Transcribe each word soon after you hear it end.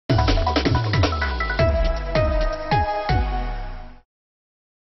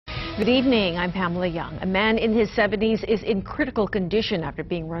Good evening, I'm Pamela Young. A man in his 70s is in critical condition after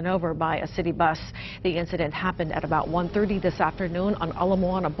being run over by a city bus. The incident happened at about 1:30 this afternoon on Ala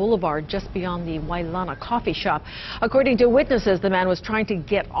Moana Boulevard, just beyond the Wailana coffee shop. According to witnesses, the man was trying to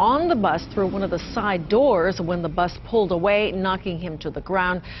get on the bus through one of the side doors when the bus pulled away, knocking him to the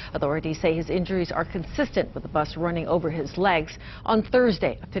ground. Authorities say his injuries are consistent with the bus running over his legs. On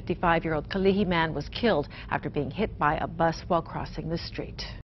Thursday, a 55-year-old Kalihi man was killed after being hit by a bus while crossing the street.